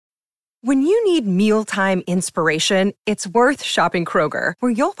When you need mealtime inspiration, it's worth shopping Kroger,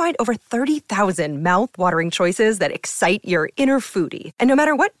 where you'll find over 30,000 mouth-watering choices that excite your inner foodie. And no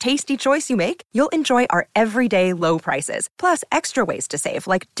matter what tasty choice you make, you'll enjoy our everyday low prices, plus extra ways to save,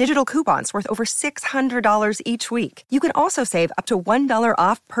 like digital coupons worth over $600 each week. You can also save up to $1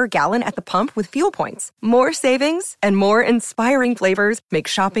 off per gallon at the pump with fuel points. More savings and more inspiring flavors make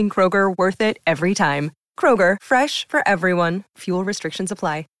shopping Kroger worth it every time. Kroger, fresh for everyone. Fuel restrictions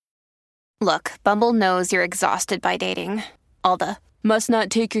apply. Look, Bumble knows you're exhausted by dating. All the, must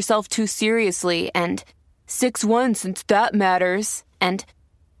not take yourself too seriously, and 6'1" since that matters, and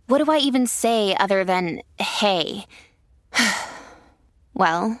what do I even say other than, hey?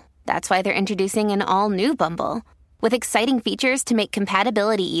 Well, that's why they're introducing an all-new Bumble, with exciting features to make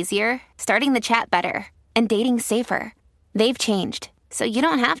compatibility easier, starting the chat better, and dating safer. They've changed, so you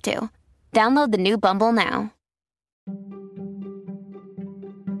don't have to. Download the new Bumble now.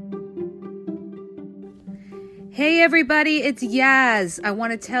 Hey everybody, it's Yaz. I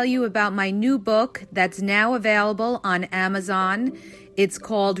want to tell you about my new book that's now available on Amazon. It's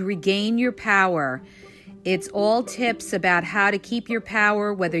called Regain Your Power. It's all tips about how to keep your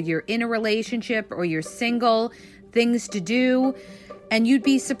power, whether you're in a relationship or you're single, things to do. And you'd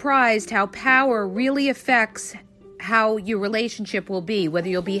be surprised how power really affects how your relationship will be, whether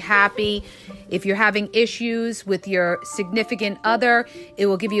you'll be happy. If you're having issues with your significant other, it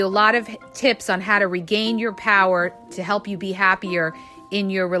will give you a lot of tips on how to regain your power to help you be happier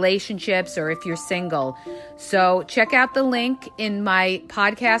in your relationships or if you're single. So check out the link in my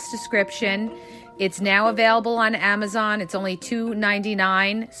podcast description. It's now available on Amazon. It's only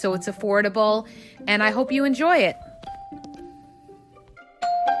 $2.99, so it's affordable, and I hope you enjoy it.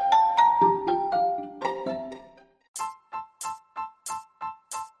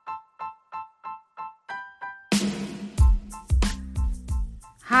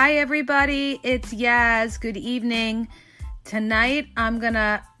 Hi everybody, it's Yaz. Good evening. Tonight I'm going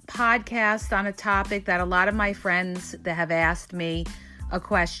to podcast on a topic that a lot of my friends that have asked me a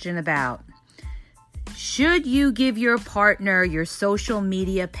question about. Should you give your partner your social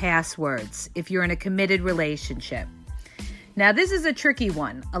media passwords if you're in a committed relationship? Now this is a tricky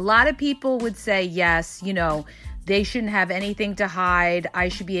one. A lot of people would say yes, they shouldn't have anything to hide. I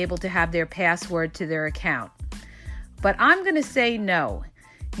should be able to have their password to their account. But I'm going to say no.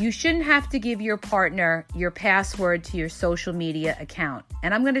 You shouldn't have to give your partner your password to your social media account.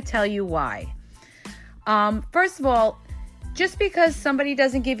 And I'm going to tell you why. First of all, just because somebody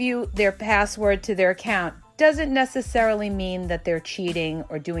doesn't give you their password to their account doesn't necessarily mean that they're cheating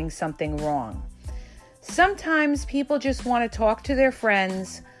or doing something wrong. Sometimes people just want to talk to their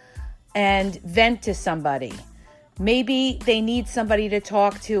friends and vent to somebody. Maybe they need somebody to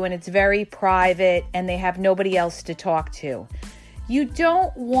talk to and it's very private and they have nobody else to talk to. You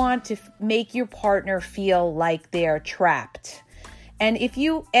don't want to make your partner feel like they're trapped. And if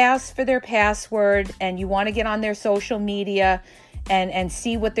you ask for their password and you want to get on their social media and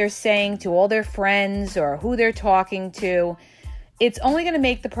see what they're saying to all their friends or who they're talking to, it's only going to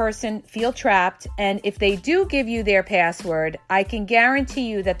make the person feel trapped. And if they do give you their password, I can guarantee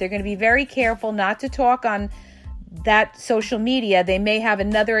you that they're going to be very careful not to talk on that social media. They may have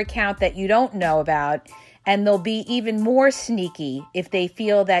another account that you don't know about. And they'll be even more sneaky if they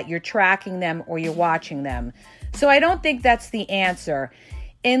feel that you're tracking them or you're watching them. So I don't think that's the answer.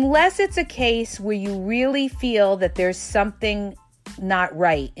 Unless it's a case where you really feel that there's something not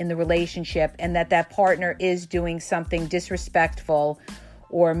right in the relationship and that partner is doing something disrespectful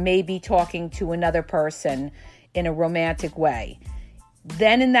or maybe talking to another person in a romantic way.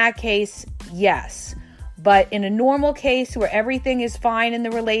 Then in that case, yes. But in a normal case where everything is fine in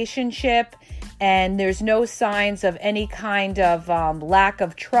the relationship and there's no signs of any kind of lack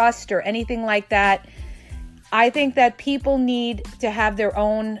of trust or anything like that, I think that people need to have their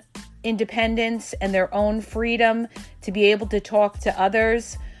own independence and their own freedom to be able to talk to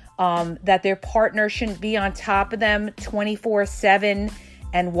others, that their partner shouldn't be on top of them 24/7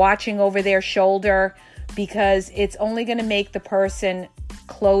 and watching over their shoulder, because it's only going to make the person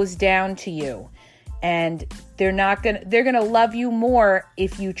close down to you. And they're going to love you more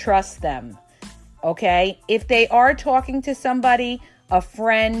if you trust them. Okay, if they are talking to somebody, a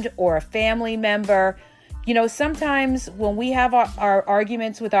friend or a family member, sometimes when we have our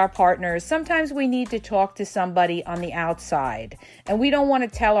arguments with our partners, sometimes we need to talk to somebody on the outside. And we don't want to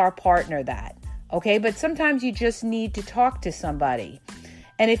tell our partner that. Okay, but sometimes you just need to talk to somebody.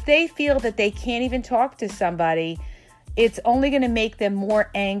 And if they feel that they can't even talk to somebody, it's only going to make them more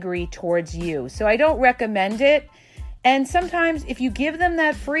angry towards you. So I don't recommend it. And sometimes if you give them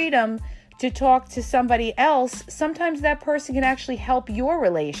that freedom to talk to somebody else, sometimes that person can actually help your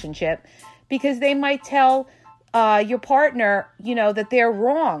relationship because they might tell your partner, that they're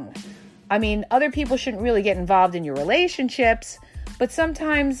wrong. I mean, other people shouldn't really get involved in your relationships, but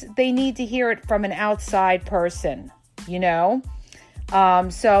sometimes they need to hear it from an outside person,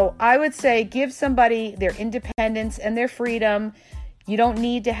 So I would say give somebody their independence and their freedom. You don't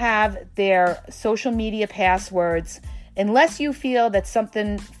need to have their social media passwords. Unless you feel that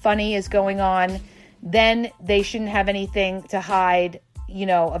something funny is going on, then they shouldn't have anything to hide,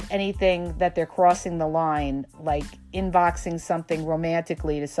 of anything that they're crossing the line, like inboxing something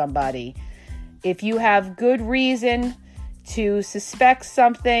romantically to somebody. If you have good reason to suspect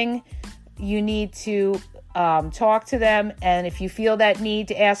something, you need to talk to them. And if you feel that need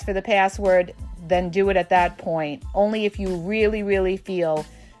to ask for the password, then do it at that point. Only if you really, really feel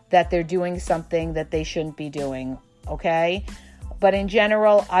that they're doing something that they shouldn't be doing. Okay? But in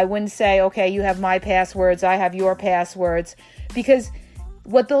general, I wouldn't say, okay, you have my passwords, I have your passwords, because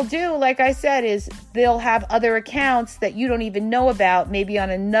what they'll do, like I said, is they'll have other accounts that you don't even know about, maybe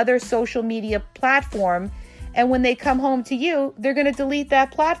on another social media platform. And when they come home to you, they're going to delete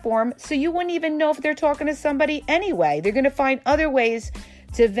that platform. So you wouldn't even know if they're talking to somebody anyway. They're going to find other ways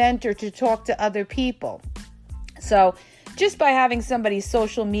to vent or to talk to other people. So just by having somebody's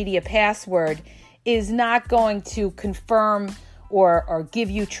social media password is not going to confirm or give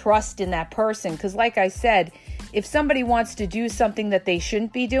you trust in that person. Because like I said, if somebody wants to do something that they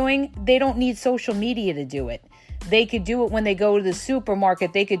shouldn't be doing, they don't need social media to do it. They could do it when they go to the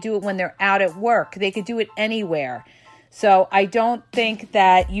supermarket. They could do it when they're out at work. They could do it anywhere. So I don't think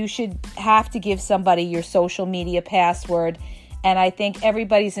that you should have to give somebody your social media password. And I think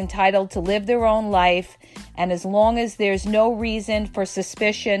everybody's entitled to live their own life. And as long as there's no reason for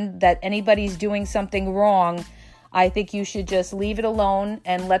suspicion that anybody's doing something wrong, I think you should just leave it alone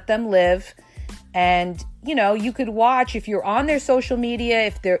and let them live. And, you could watch if you're on their social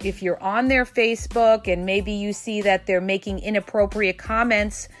media, if you're on their Facebook, and maybe you see that they're making inappropriate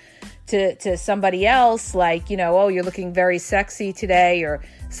comments to somebody else, like, oh, you're looking very sexy today, or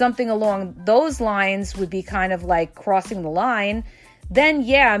something along those lines would be kind of like crossing the line. Then,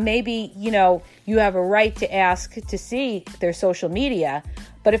 yeah, maybe, you have a right to ask to see their social media.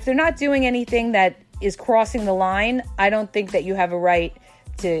 But if they're not doing anything that is crossing the line, I don't think that you have a right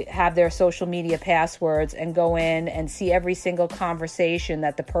to have their social media passwords and go in and see every single conversation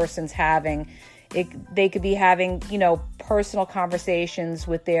that the person's having. They could be having, personal conversations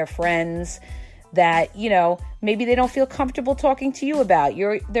with their friends that, maybe they don't feel comfortable talking to you about.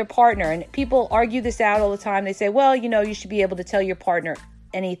 You're their partner. And people argue this out all the time. They say, well, you should be able to tell your partner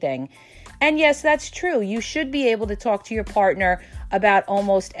anything. And yes, that's true. You should be able to talk to your partner about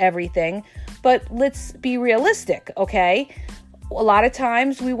almost everything. But let's be realistic, okay? A lot of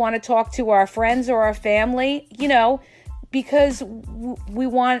times we want to talk to our friends or our family, because we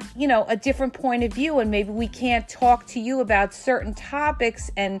want, a different point of view, and maybe we can't talk to you about certain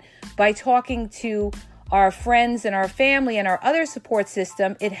topics. And by talking to our friends and our family and our other support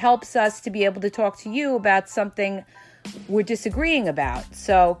system, it helps us to be able to talk to you about something we're disagreeing about.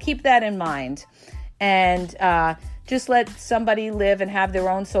 So keep that in mind, and just let somebody live and have their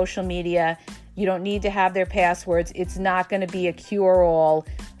own social media. You don't need to have their passwords. It's not going to be a cure-all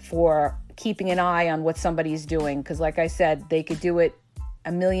for keeping an eye on what somebody's doing, because like I said, they could do it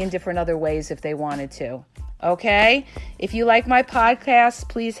a million different other ways if they wanted to. Okay? If you like my podcast,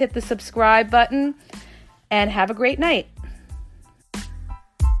 please hit the subscribe button, and have a great night.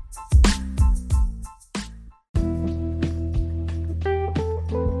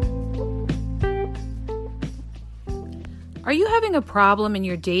 Are you having a problem in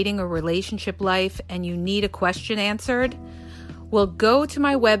your dating or relationship life and you need a question answered? Well, go to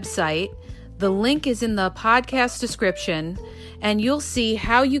my website. The link is in the podcast description, and you'll see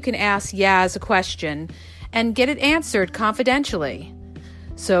how you can ask Yaz a question and get it answered confidentially.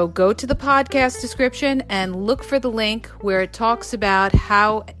 So go to the podcast description and look for the link where it talks about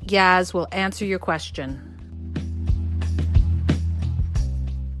how Yaz will answer your question.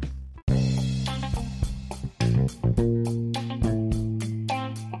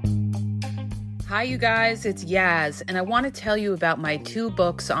 Hi, you guys, it's Yaz, and I want to tell you about my 2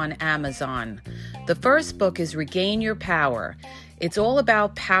 books on Amazon. The first book is Regain Your Power. It's all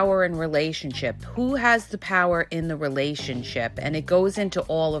about power and relationship. Who has the power in the relationship? And it goes into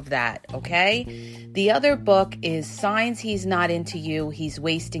all of that, okay? The other book is Signs He's Not Into You, He's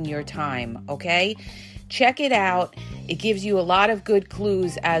Wasting Your Time, okay? Check it out. It gives you a lot of good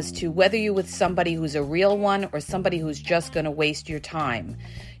clues as to whether you're with somebody who's a real one or somebody who's just going to waste your time.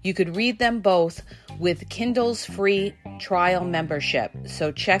 You could read them both with Kindle's free trial membership.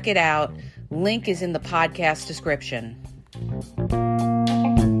 So check it out. Link is in the podcast description.